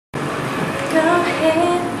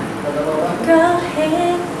ahead, go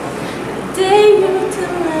ahead, I dare you to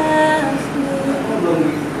love me.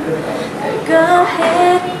 Go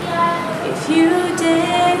ahead, if you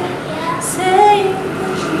dare, say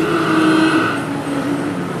that you need me.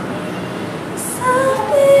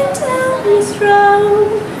 Something tell me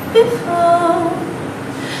strong before,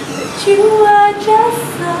 but you are just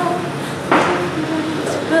so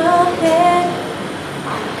different.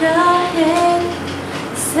 Go ahead,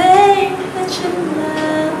 say that you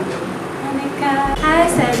love Aneka. Hai,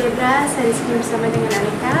 saya Debra, saya disini bersama dengan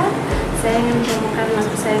Aneka. Saya ingin mempromokan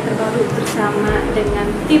lagu saya terbaru bersama dengan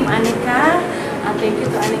tim Aneka. Thank you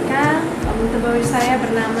to Aneka. Album terbaru saya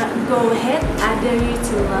bernama Go Ahead, I Dare You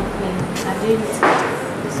to Love Me. I Dare You to Love Me.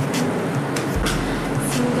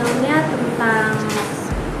 Singlenya tentang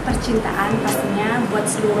percintaan pastinya buat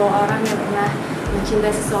seluruh orang yang pernah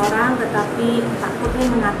mencintai seseorang tetapi takut nih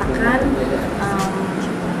mengatakan,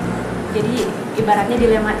 jadi ibaratnya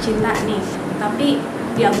dilema cinta nih. Tapi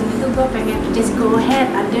di album itu gue pengen just go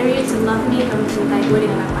ahead, I dare you to love me. Kamu cintai gue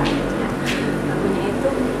dengan apa adanya. Lagunya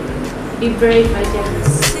itu be brave aja.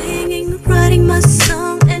 Singing, writing my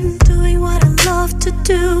song and doing what I love to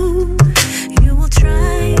do. You will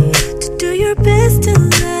try to do your best to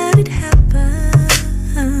let it happen.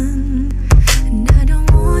 And I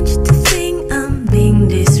don't want you to think I'm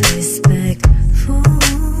being disrespectful.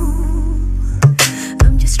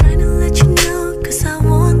 I'm just trying to let you know, cause I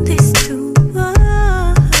want this to work.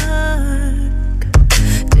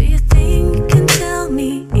 Do you think you can tell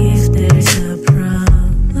me if there's a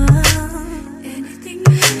problem? Anything,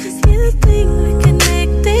 just you think we can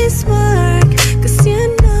make this work? Cause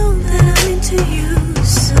you know that I'm into you.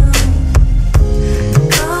 So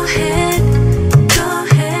go ahead, I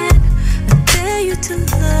dare you to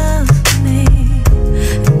love me.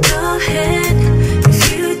 Go ahead,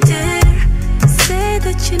 if you dare, say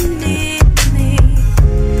that you need me.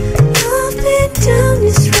 I've been down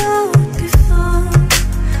this road before,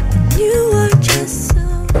 and you are just so.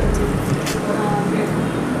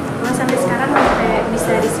 Gue sampai sekarang sampai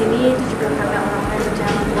bisa di sini itu juga karena orang-orang yang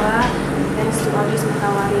percaya sama gue. Thanks to Audis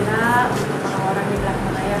Mutawarira, untuk orang-orang di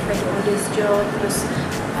belakang layar, Freddy Audis, Joe, terus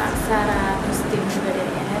Kak Sarah, terus tim juga dari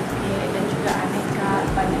NFG dan juga Aneka,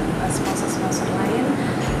 banyak sponsor-sponsor lain.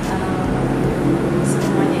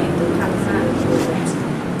 Semuanya itu karena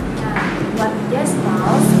buat Yes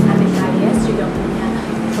Pals, Aneka Yes juga punya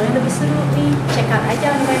info yang lebih seru nih. Check out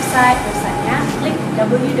aja on websitenya, klik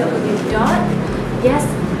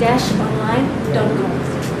www.yes-online.com.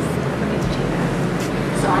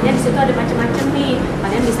 Soalnya di situ ada macam-macam nih.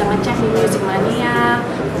 Kalian bisa ngecek di Music Mania,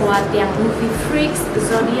 buat yang movie freaks,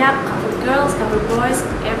 Zodiac, cover girls, cover boys,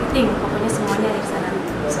 everything. Pokoknya semuanya ada di sana.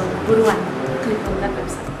 So buruan, klik on that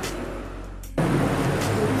website.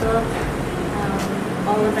 Untuk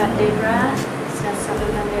all about Debra, satu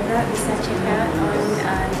tentang Debra bisa check out on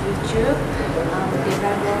YouTube,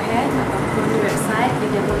 Debra Go Ahead, ataupun di website di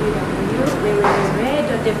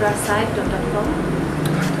www.debrasite.com.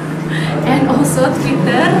 And also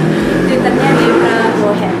Twitter